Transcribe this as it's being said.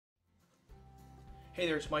Hey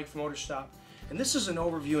there, it's Mike from OdorStop, and this is an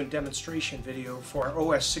overview and demonstration video for our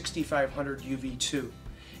OS6500UV2.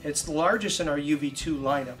 It's the largest in our UV2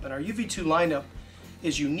 lineup, and our UV2 lineup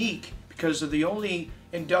is unique because of the only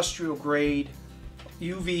industrial grade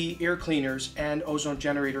UV air cleaners and ozone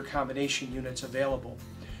generator combination units available.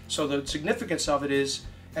 So the significance of it is,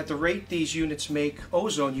 at the rate these units make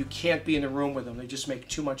ozone, you can't be in the room with them. They just make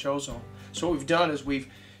too much ozone. So what we've done is we've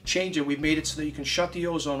changed it. We've made it so that you can shut the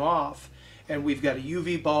ozone off, and we've got a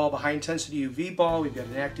UV bulb, a high intensity UV bulb, we've got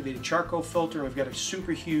an activated charcoal filter, and we've got a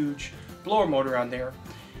super huge blower motor on there,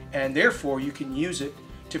 and therefore you can use it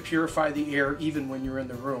to purify the air even when you're in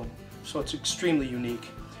the room. So it's extremely unique.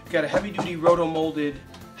 We've got a heavy duty roto-molded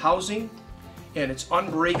housing, and it's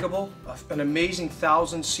unbreakable, an amazing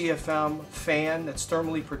 1000 CFM fan that's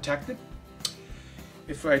thermally protected.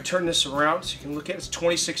 If I turn this around so you can look at it, it's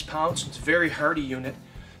 26 pounds, it's a very hardy unit.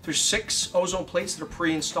 There's 6 ozone plates that are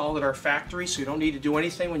pre-installed at our factory, so you don't need to do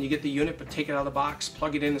anything when you get the unit, but take it out of the box,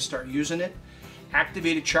 plug it in and start using it.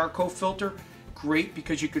 Activated charcoal filter, great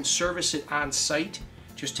because you can service it on site.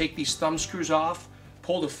 Just take these thumb screws off,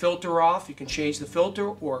 pull the filter off, you can change the filter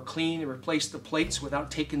or clean and replace the plates without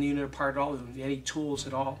taking the unit apart at all, with any tools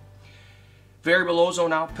at all. Variable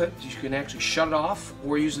ozone output, you can actually shut it off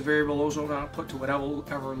or use the variable ozone output to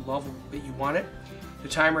whatever level that you want it. The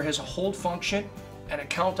timer has a hold function and a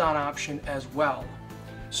countdown option as well.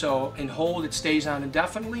 So in hold it stays on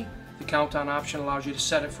indefinitely. The countdown option allows you to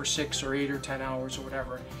set it for 6 or 8 or 10 hours or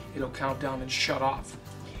whatever. It'll count down and shut off.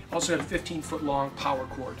 Also got a 15-foot long power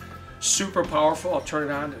cord. Super powerful. I'll turn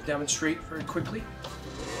it on to demonstrate very quickly.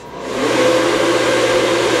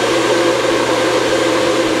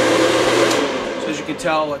 So as you can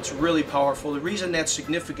tell, it's really powerful. The reason that's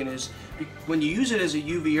significant is when you use it as a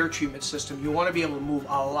UV air treatment system, you want to be able to move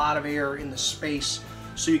a lot of air in the space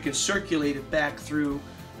so you can circulate it back through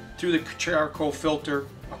the charcoal filter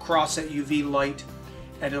across that UV light,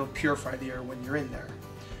 and it'll purify the air when you're in there.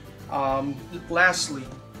 Lastly,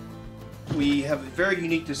 we have a very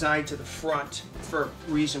unique design to the front for a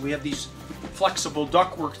reason. We have these flexible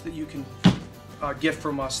ductworks that you can get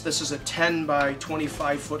from us. This is a 10 by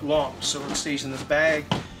 25 foot long, so it stays in this bag,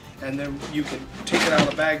 and then you can take it out of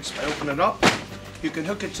the bags by opening it up. You can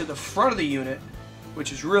hook it to the front of the unit,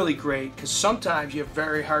 which is really great because sometimes you have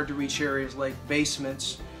very hard to reach areas like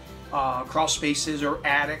basements, crawl spaces, or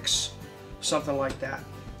attics, something like that.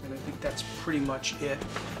 And I think that's pretty much it.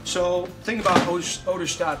 So the thing about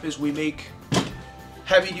OdorStop is we make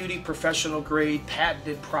heavy-duty, professional-grade,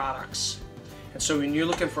 patented products. And so when you're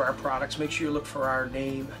looking for our products, make sure you look for our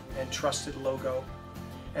name and trusted logo.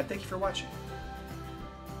 And thank you for watching.